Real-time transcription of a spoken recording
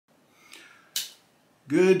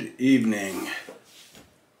Good evening,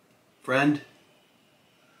 friend.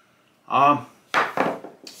 Want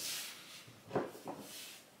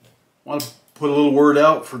to put a little word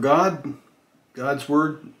out for God's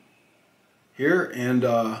word here, and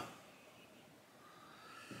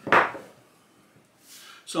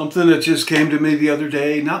something that just came to me the other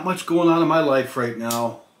day. Not much going on in my life right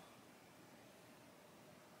now.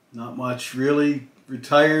 Not much, really.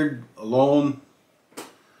 Retired, alone.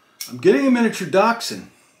 I'm getting a miniature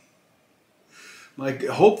dachshund.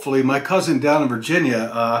 Hopefully, my cousin down in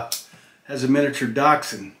Virginia has a miniature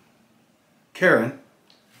dachshund, Karen,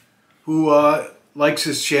 who likes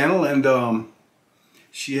this channel, and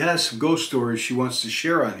she has some ghost stories she wants to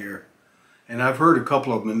share on here. And I've heard a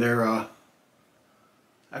couple of them, and they're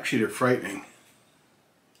frightening.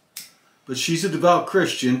 But she's a devout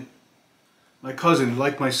Christian. My cousin,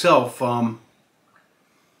 like myself,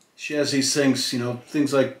 she has these things,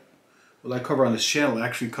 things like what I cover on this channel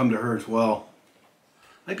actually come to her as well.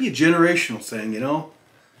 Might be a generational thing, or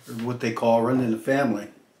what they call running in the family.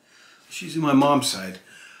 She's in my mom's side.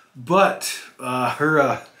 But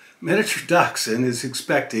her miniature dachshund is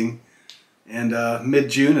expecting, and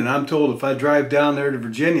mid-June, and I'm told if I drive down there to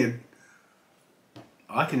Virginia,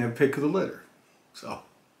 I can have a pick of the litter. So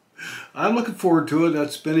I'm looking forward to it.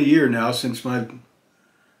 It's been a year now since my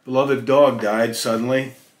beloved dog died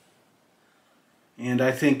suddenly. And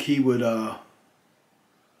I think he would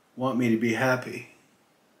want me to be happy,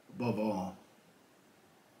 above all.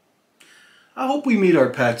 I hope we meet our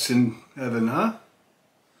pets in heaven, huh?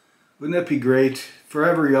 Wouldn't that be great?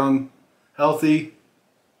 Forever young, healthy.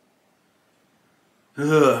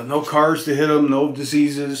 No cars to hit them, no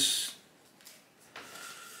diseases.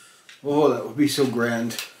 Oh, that would be so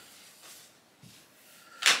grand.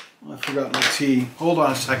 Oh, I forgot my tea. Hold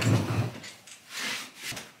on a second.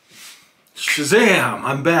 Shazam!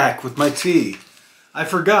 I'm back with my tea. I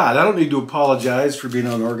forgot. I don't need to apologize for being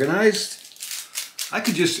unorganized. I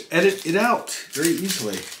could just edit it out very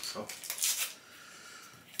easily.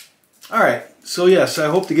 Alright, so yes, I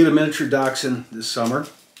hope to get a miniature dachshund this summer.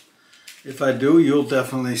 If I do, you'll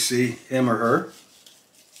definitely see him or her.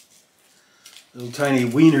 Little tiny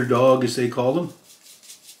wiener dog, as they call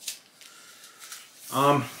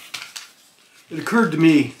them. It occurred to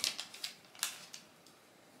me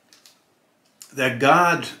that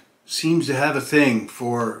God seems to have a thing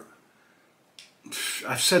for,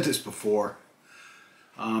 I've said this before,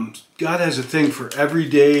 God has a thing for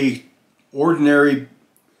everyday, ordinary,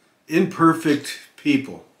 imperfect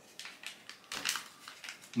people.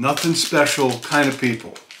 Nothing special kind of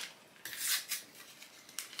people.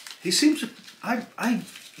 He seems to,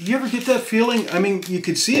 you ever get that feeling? I mean, you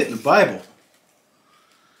could see it in the Bible.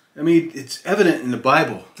 I mean, it's evident in the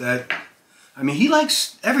Bible that, he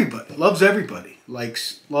likes everybody, loves everybody,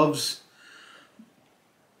 loves,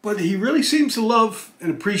 but he really seems to love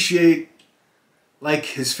and appreciate, like,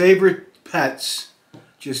 his favorite pets,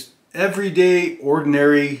 just everyday,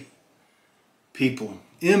 ordinary people,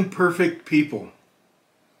 imperfect people.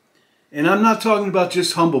 And I'm not talking about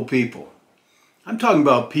just humble people. I'm talking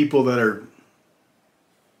about people that are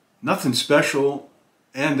nothing special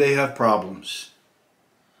and they have problems.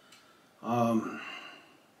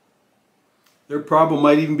 Their problem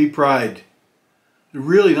might even be pride. There's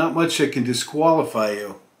really not much that can disqualify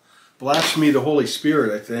you. Blasphemy of the Holy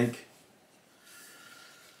Spirit, I think.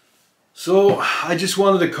 So I just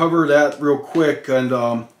wanted to cover that real quick, and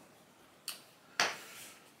I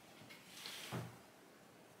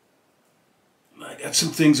got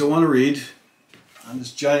some things I want to read on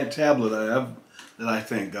this giant tablet I have that I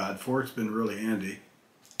thank God for. It's been really handy.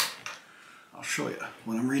 I'll show you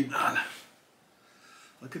what I'm reading on.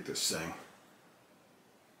 Look at this thing.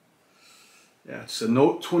 Yeah, it's a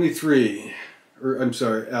Note 23, or I'm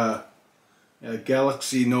sorry,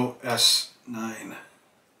 Galaxy Note S9.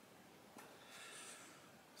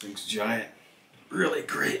 Thing's giant, really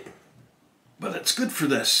great, but it's good for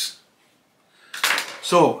this.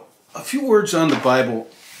 So, a few words on the Bible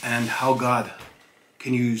and how God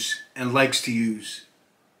can use and likes to use.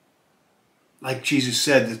 Like Jesus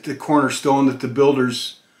said, that the cornerstone that the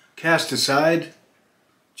builders cast aside,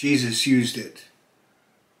 Jesus used it.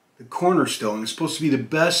 The cornerstone is supposed to be the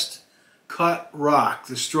best cut rock,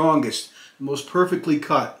 the strongest, the most perfectly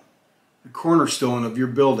cut, the cornerstone of your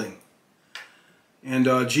building. And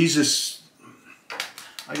Jesus,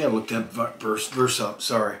 I gotta look that verse up,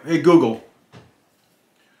 sorry. Hey Google,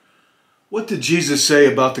 what did Jesus say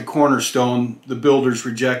about the cornerstone the builders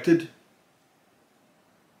rejected?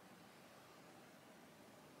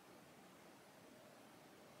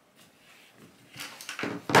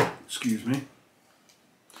 Excuse me.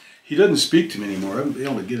 He doesn't speak to me anymore. I haven't been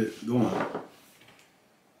able to get it going.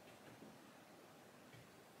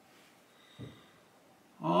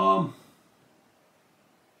 Um,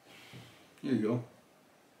 here you go.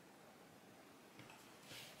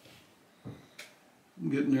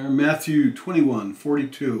 I'm getting there. Matthew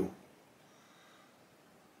 21:42.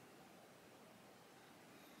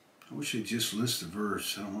 I wish I'd just list the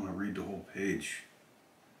verse. I don't want to read the whole page.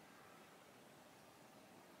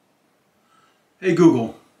 Hey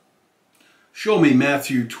Google, show me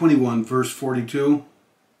Matthew 21 verse 42.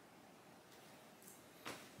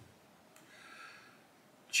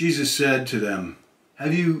 Jesus said to them,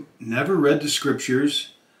 "Have you never read the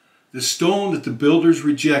scriptures? The stone that the builders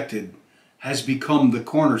rejected has become the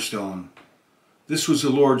cornerstone. This was the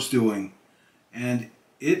Lord's doing, and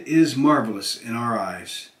it is marvelous in our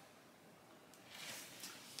eyes."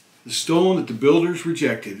 The stone that the builders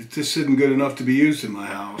rejected. This isn't good enough to be used in my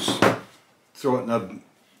house. Throw it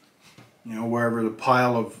in a, wherever the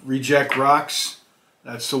pile of reject rocks.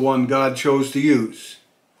 That's the one God chose to use.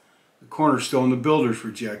 The cornerstone the builders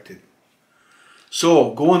rejected.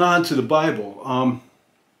 So, going on to the Bible.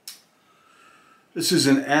 This is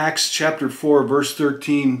in Acts chapter 4, verse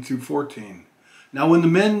 13 through 14. Now when the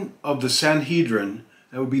men of the Sanhedrin,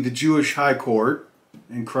 that would be the Jewish high court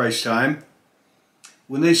in Christ's time,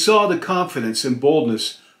 when they saw the confidence and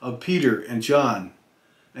boldness of Peter and John,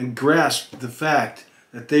 and grasped the fact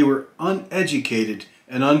that they were uneducated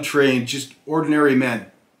and untrained, just ordinary men.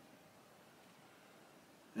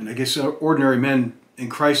 And I guess ordinary men in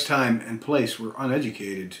Christ's time and place were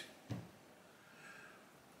uneducated.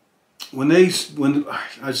 I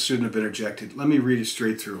shouldn't have interjected. Let me read it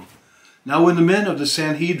straight through. Now when the men of the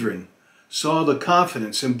Sanhedrin saw the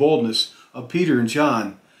confidence and boldness of Peter and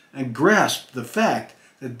John, and grasped the fact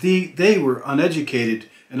that they were uneducated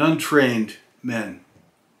and untrained men,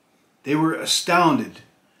 they were astounded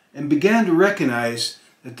and began to recognize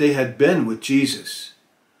that they had been with Jesus.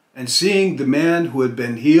 And seeing the man who had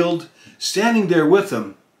been healed standing there with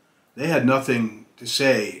them, they had nothing to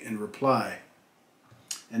say in reply.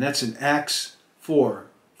 And that's in Acts 4,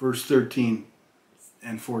 verse 13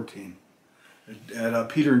 and 14.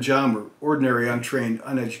 Peter and John were ordinary, untrained,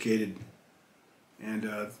 uneducated. And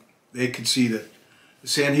they could see that, the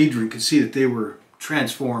Sanhedrin could see that they were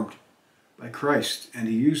transformed by Christ, and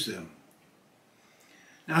he used them.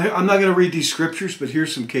 Now, I'm not going to read these scriptures, but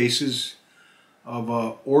here's some cases of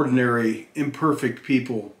ordinary, imperfect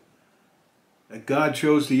people that God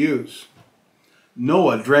chose to use.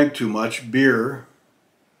 Noah drank too much beer.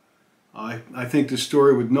 I think the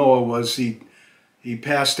story with Noah was he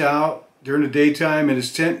passed out during the daytime in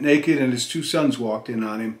his tent naked, and his two sons walked in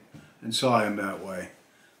on him and saw him that way,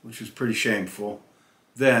 which was pretty shameful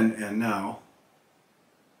then and now.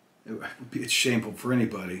 It's shameful for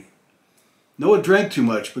anybody. Noah drank too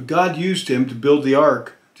much, but God used him to build the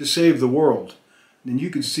ark to save the world. And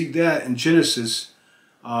you can see that in Genesis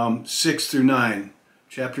 6 through 9,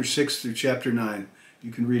 chapter 6 through chapter 9.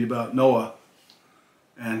 You can read about Noah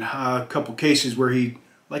and a couple cases where he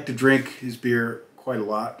liked to drink his beer quite a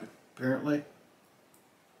lot, apparently.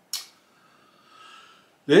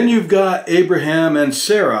 Then you've got Abraham and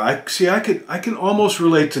Sarah. I can almost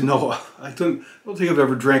relate to Noah. I don't think I've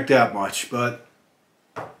ever drank that much, but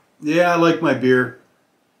yeah, I like my beer.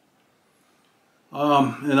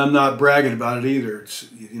 And I'm not bragging about it either.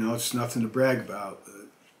 It's nothing to brag about.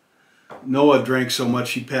 Noah drank so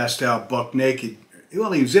much he passed out buck naked.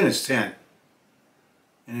 Well, he was in his tent,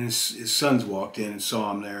 and his sons walked in and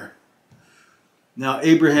saw him there. Now,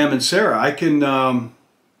 Abraham and Sarah, I can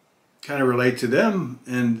kind of relate to them,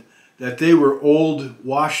 and that they were old,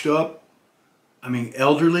 washed up. I mean,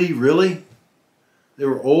 elderly, really. They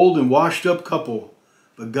were old and washed up couple,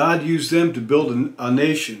 but God used them to build a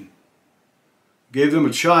nation. Gave them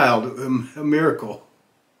a child, a miracle.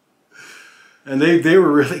 And they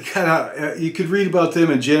were really kind of, you could read about them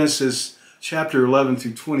in Genesis chapter 11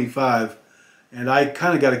 through 25, and I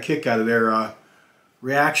kind of got a kick out of their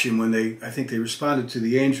reaction when I think they responded to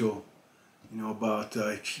the angel, about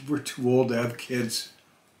we're too old to have kids.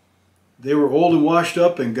 They were old and washed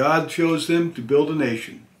up, and God chose them to build a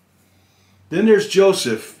nation. Then there's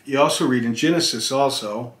Joseph. You also read in Genesis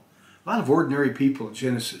also. A lot of ordinary people in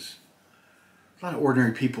Genesis. A lot of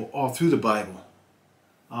ordinary people all through the Bible.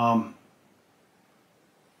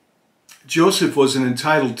 Joseph was an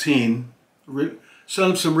entitled teen,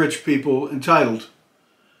 son of some rich people, entitled.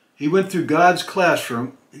 He went through God's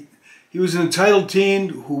classroom. He was an entitled teen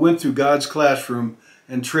who went through God's classroom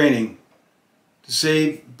and training to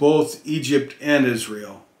save both Egypt and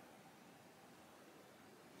Israel.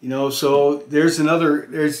 So he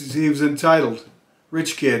was entitled,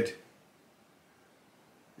 rich kid.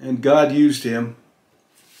 And God used him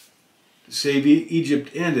to save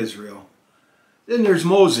Egypt and Israel. Then there's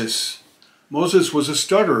Moses. Moses was a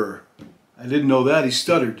stutterer. I didn't know that. He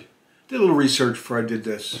stuttered. Did a little research before I did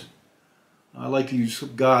this. I like to use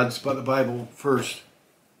God's by the Bible first.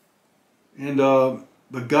 And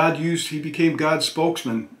but he became God's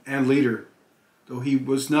spokesman and leader, though he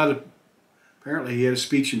was not apparently he had a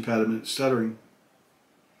speech impediment, stuttering.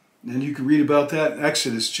 And you can read about that in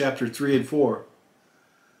Exodus chapter 3 and 4.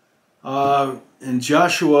 In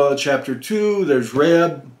Joshua chapter 2, there's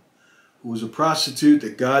Rahab, who was a prostitute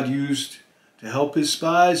that God used to help his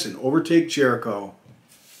spies and overtake Jericho.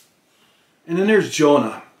 And then there's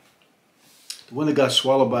Jonah, the one that got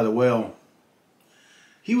swallowed by the whale.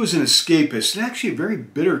 He was an escapist, and actually a very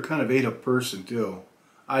bitter, kind of ate-up person, too,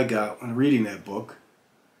 I got when reading that book.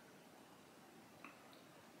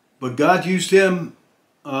 But God used him.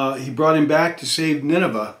 He brought him back to save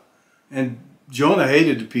Nineveh. And Jonah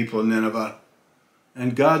hated the people of Nineveh.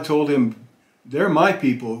 And God told him, they're my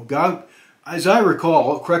people. God, as I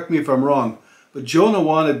recall, correct me if I'm wrong, but Jonah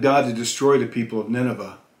wanted God to destroy the people of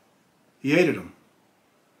Nineveh. He hated them.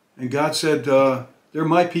 And God said, they're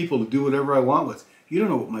my people to do whatever I want with. You don't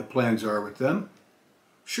know what my plans are with them.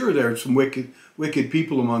 Sure, there are some wicked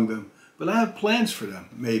people among them, but I have plans for them,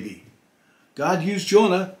 maybe. God used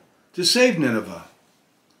Jonah to save Nineveh.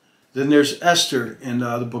 Then there's Esther in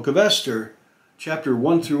the book of Esther, chapter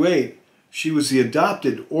 1 through 8. She was the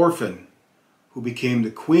adopted orphan who became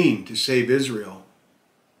the queen to save Israel.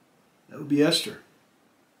 That would be Esther,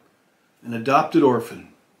 an adopted orphan.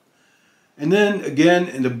 And then again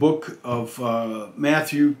in the book of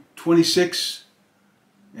Matthew 26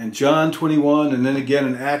 and John 21, and then again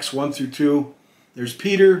in Acts 1 through 2, there's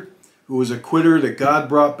Peter, who was a quitter that God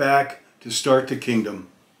brought back to start the kingdom.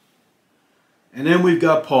 And then we've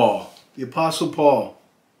got Paul, the Apostle Paul.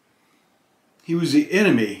 He was the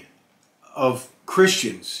enemy of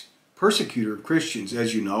Christians, persecutor of Christians,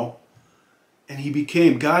 as you know.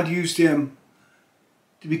 And God used him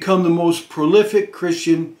to become the most prolific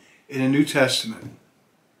Christian in the New Testament.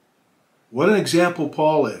 What an example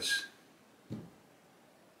Paul is.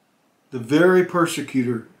 The very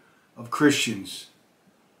persecutor of Christians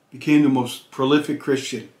became the most prolific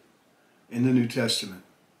Christian in the New Testament.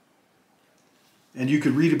 And you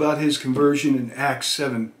could read about his conversion in Acts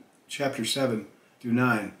 7, chapter 7 through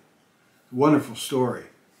 9. Wonderful story.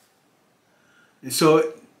 And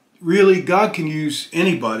so, really, God can use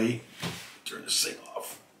anybody. Turn this thing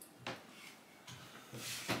off.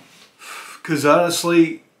 Because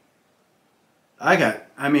honestly, I'm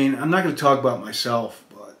not going to talk about myself,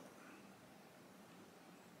 but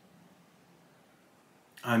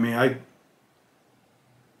I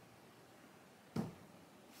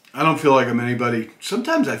don't feel like I'm anybody.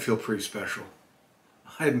 Sometimes I feel pretty special.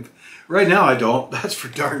 Right now I don't. That's for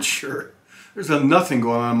darn sure. There's nothing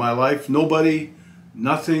going on in my life. Nobody,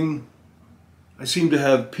 nothing. I seem to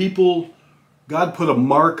have people. God put a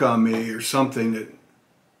mark on me or something that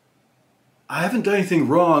I haven't done anything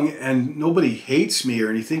wrong, and nobody hates me or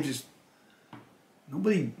anything. Just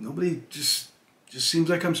nobody just seems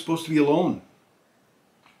like I'm supposed to be alone.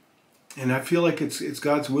 And I feel like it's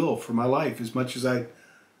God's will for my life, as much as I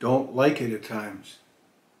don't like it at times.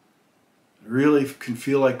 I really can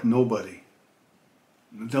feel like nobody.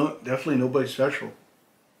 Definitely nobody special.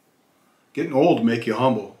 Getting old will make you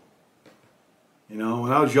humble. You know,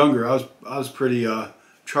 when I was younger, I was pretty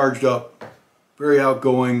charged up, very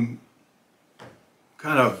outgoing,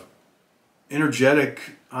 kind of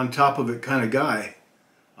energetic, on top of it kind of guy.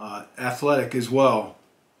 Athletic as well,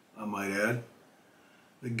 I might add.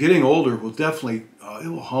 But getting older will definitely, it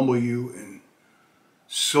will humble you in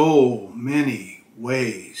so many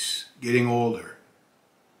ways. Getting older.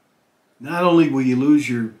 Not only will you lose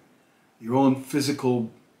your own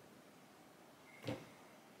physical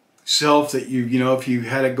self that you know, if you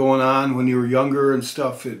had it going on when you were younger and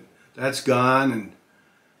stuff, that's gone,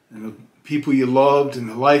 and the people you loved and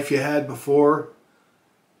the life you had before,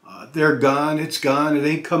 they're gone. It's gone. It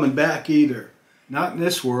ain't coming back either. Not in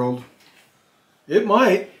this world. It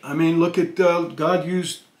might. I mean, look at God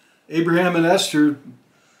used Abraham and Esther.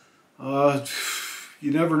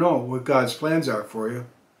 You never know what God's plans are for you.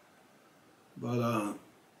 But,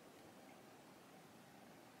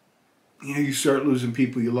 you know, you start losing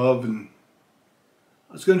people you love, and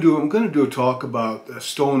I'm going to do a talk about a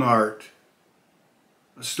stone heart.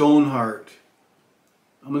 A stone heart.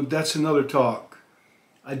 That's another talk.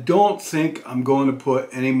 I don't think I'm going to put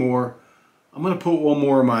any more. I'm going to put one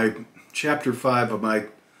more of my chapter 5 of my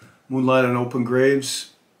Moonlight on Open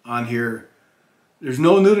Graves on here. There's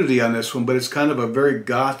no nudity on this one, but it's kind of a very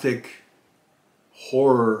gothic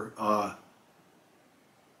horror.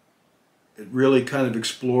 It really kind of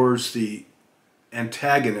explores the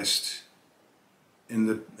antagonist in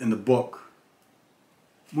the book.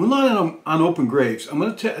 Moonlight on Open Graves.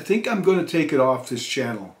 I think I'm going to take it off this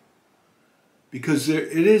channel because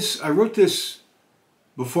it is. I wrote this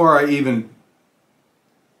before I even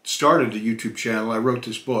started the YouTube channel. I wrote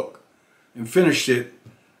this book and finished it,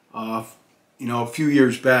 a few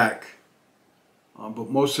years back. But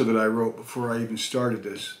most of it I wrote before I even started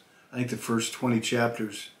this. I think the first 20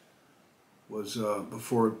 chapters was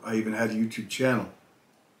before I even had a YouTube channel.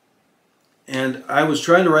 And I was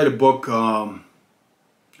trying to write a book.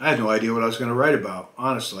 I had no idea what I was going to write about,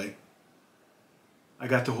 honestly. I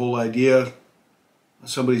got the whole idea.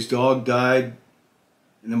 Somebody's dog died,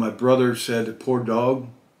 and then my brother said, "The poor dog."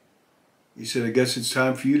 He said, "I guess it's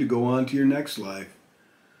time for you to go on to your next life."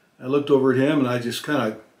 I looked over at him, and I it just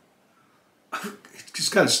kind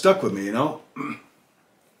of stuck with me, you know.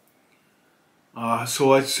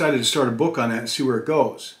 So I decided to start a book on that and see where it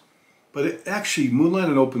goes. But actually, Moonlight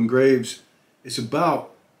on Open Graves is about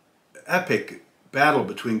epic battle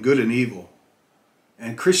between good and evil.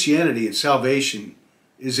 And Christianity and salvation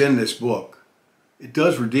is in this book. It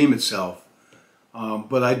does redeem itself.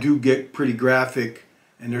 But I do get pretty graphic,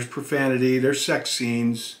 and there's profanity, there's sex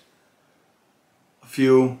scenes, a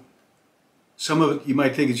few. Some of it you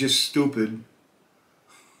might think is just stupid.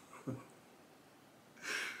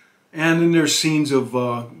 And then there's scenes of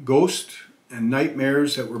ghosts and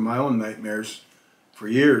nightmares that were my own nightmares for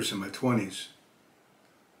years in my 20s.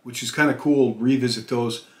 Which is kind of cool to revisit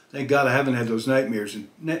those. Thank God I haven't had those nightmares in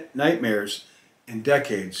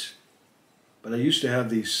decades. But I used to have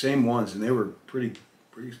these same ones, and they were pretty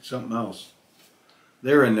something else.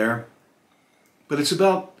 They're in there. But it's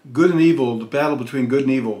about good and evil, the battle between good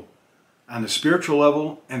and evil on the spiritual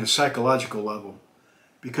level and the psychological level.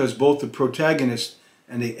 Because both the protagonist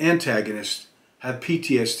and the antagonist have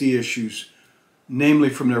PTSD issues, namely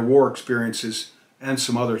from their war experiences and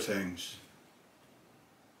some other things.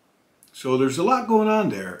 So there's a lot going on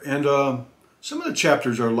there, and some of the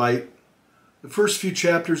chapters are light. The first few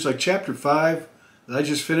chapters, like chapter 5 that I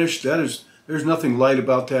just finished, there's nothing light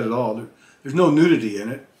about that at all. There's no nudity in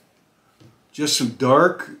it. Just some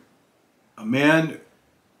dark, a man,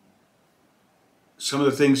 some of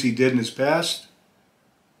the things he did in his past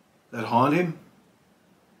that haunt him,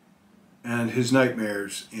 and his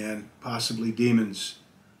nightmares and possibly demons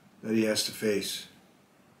that he has to face.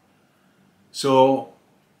 So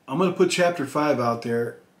I'm going to put chapter 5 out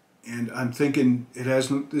there, and I'm thinking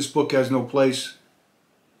this book has no place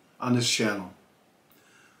on this channel.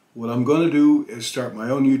 What I'm going to do is start my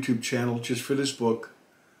own YouTube channel just for this book,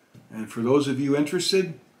 and for those of you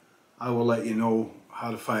interested, I will let you know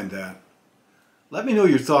how to find that. Let me know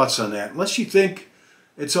your thoughts on that, unless you think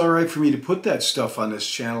it's all right for me to put that stuff on this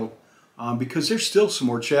channel, because there's still some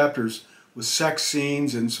more chapters with sex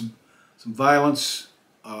scenes and some violence.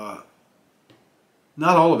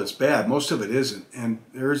 Not all of it's bad. Most of it isn't. And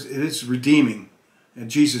it is redeeming. And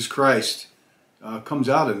Jesus Christ comes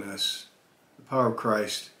out in this, the power of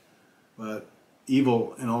Christ. But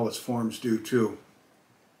evil in all its forms do too.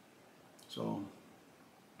 So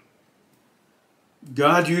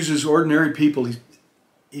God uses ordinary people.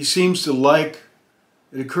 He seems to like,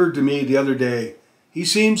 it occurred to me the other day, he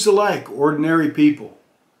seems to like ordinary people.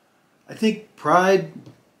 I think pride,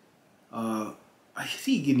 I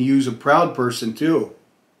think you can use a proud person too.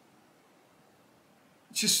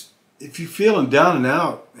 Just, if you're feeling down and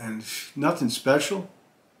out and nothing special,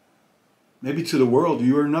 maybe to the world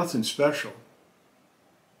you are nothing special.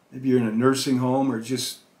 Maybe you're in a nursing home or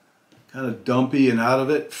just kind of dumpy and out of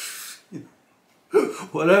it.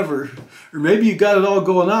 Whatever. Or maybe you got it all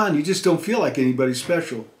going on, you just don't feel like anybody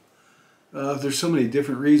special. There's so many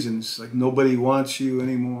different reasons, like nobody wants you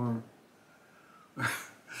anymore.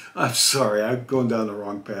 I'm sorry, I'm going down the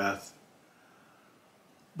wrong path.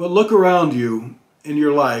 But look around you in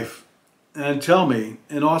your life and tell me,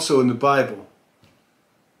 and also in the Bible.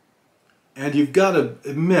 And you've got to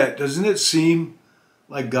admit, doesn't it seem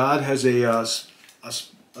like God has a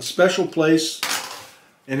special place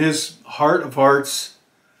in his heart of hearts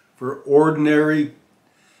for ordinary,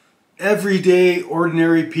 everyday,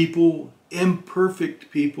 ordinary people,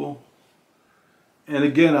 imperfect people? And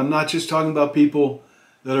again, I'm not just talking about people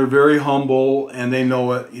that are very humble and they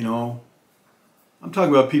know it, you know. I'm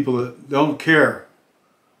talking about people that don't care.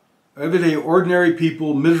 Everyday, ordinary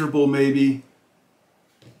people, miserable maybe,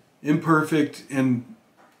 imperfect, and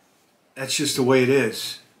that's just the way it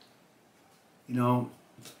is. You know.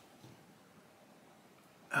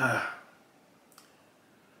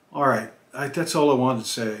 All right, that's all I wanted to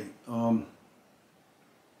say. I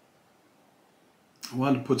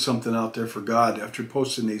wanted to put something out there for God after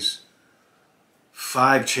posting these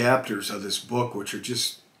 5 chapters of this book, which are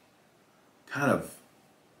just kind of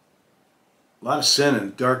a lot of sin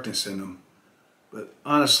and darkness in them. But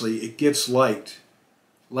honestly, it gets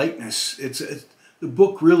lightness. The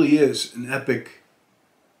book really is an epic.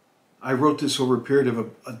 I wrote this over a period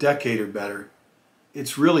of a decade or better.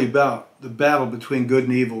 It's really about the battle between good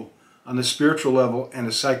and evil on the spiritual level and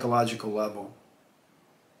a psychological level.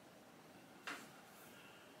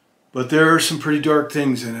 But there are some pretty dark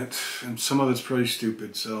things in it, and some of it's pretty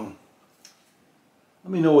stupid, so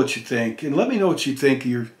let me know what you think. And let me know what you think.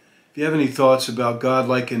 If you have any thoughts about God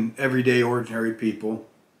liking everyday, ordinary people.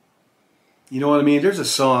 You know what I mean? There's a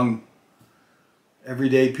song,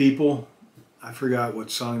 Everyday People. I forgot what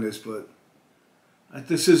song it is, but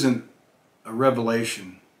this isn't a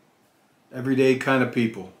revelation. Everyday kind of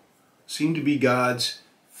people seem to be God's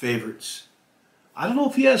favorites. I don't know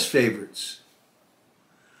if he has favorites.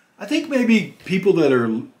 I think maybe people that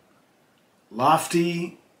are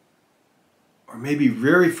lofty, or maybe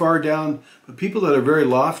very far down, but people that are very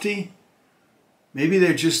lofty, maybe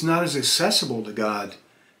they're just not as accessible to God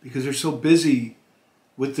because they're so busy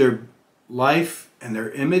with their life, and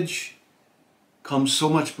their image comes so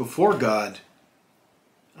much before God.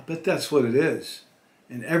 I bet that's what it is.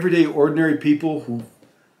 And everyday ordinary people who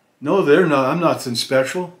know they're not, I'm nothing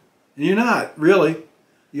special. And you're not, really.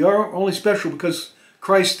 You are only special because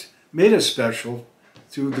Christ made us special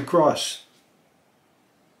through the cross.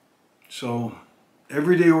 So,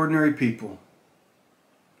 everyday ordinary people.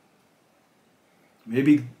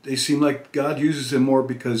 Maybe they seem like God uses them more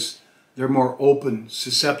because they're more open,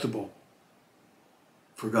 susceptible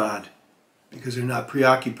for God. Because they're not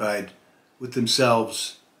preoccupied with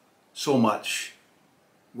themselves so much.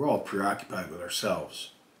 We're all preoccupied with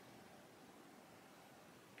ourselves.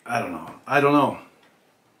 I don't know.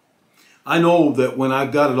 I know that when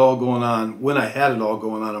I've got it all going on, when I had it all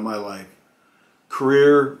going on in my life,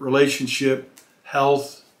 career, relationship,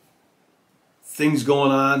 health, things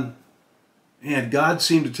going on, and God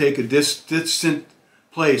seemed to take a distant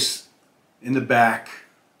place in the back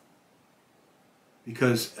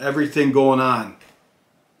because everything going on.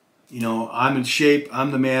 You know, I'm in shape,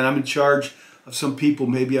 I'm the man, I'm in charge of some people.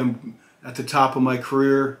 Maybe I'm at the top of my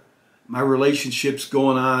career, my relationship's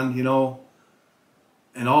going on, you know,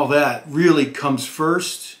 and all that really comes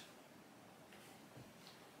first.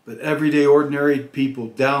 But everyday ordinary people,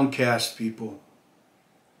 downcast people,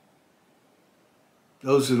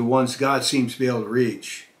 those are the ones God seems to be able to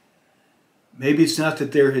reach. Maybe it's not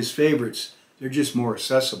that they're his favorites, they're just more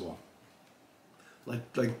accessible. Like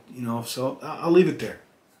you know, so I'll leave it there.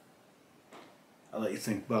 I'll let you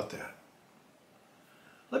think about that.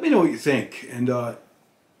 Let me know what you think. And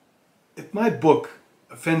if my book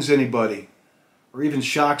offends anybody or even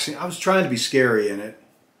shocks me, I was trying to be scary in it.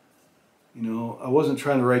 You know, I wasn't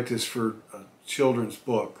trying to write this for a children's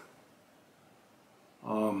book.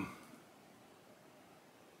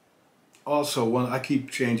 Also, I keep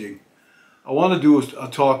changing. I want to do a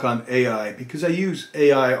talk on AI because I use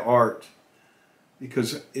AI art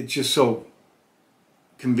because it's just so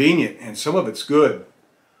convenient, and some of it's good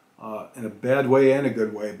in a bad way and a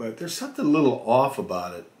good way, but there's something a little off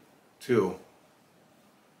about it too.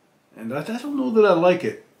 And I don't know that I like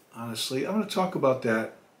it, honestly. I'm going to talk about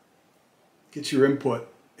that. Get your input.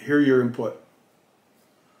 Hear your input.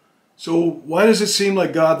 So why does it seem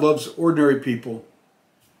like God loves ordinary people?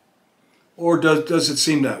 Or does it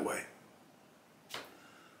seem that way?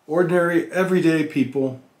 Ordinary, everyday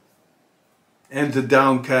people and the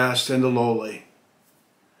downcast and the lowly.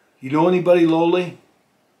 You know anybody lowly?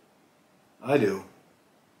 I do.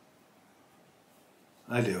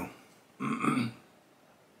 I do. And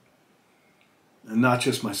not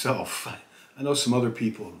just myself. I know some other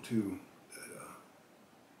people too.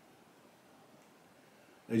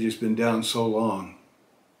 They've just been down so long.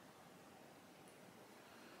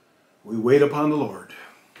 We wait upon the Lord.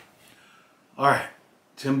 All right.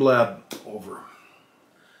 Tim Blab, over.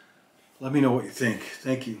 Let me know what you think.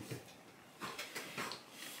 Thank you.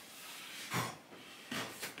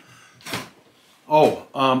 Oh,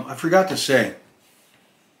 I forgot to say,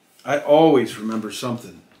 I always remember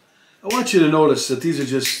something. I want you to notice that these are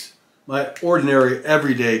just my ordinary,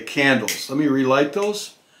 everyday candles. Let me relight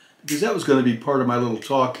those, because that was going to be part of my little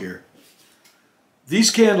talk here.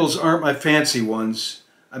 These candles aren't my fancy ones.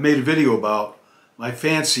 I made a video about my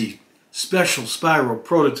fancy special spiral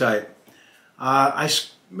prototype. I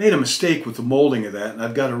made a mistake with the molding of that, and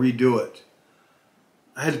I've got to redo it.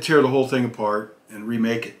 I had to tear the whole thing apart and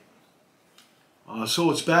remake it.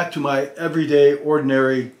 So it's back to my everyday,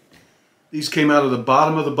 ordinary. These came out of the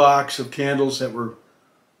bottom of the box of candles that were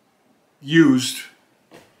used,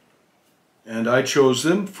 and I chose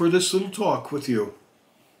them for this little talk with you.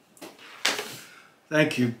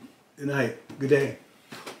 Thank you. Good night. Good day.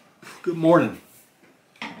 Good morning.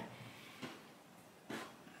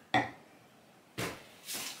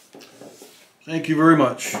 Thank you very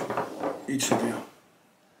much, each of you.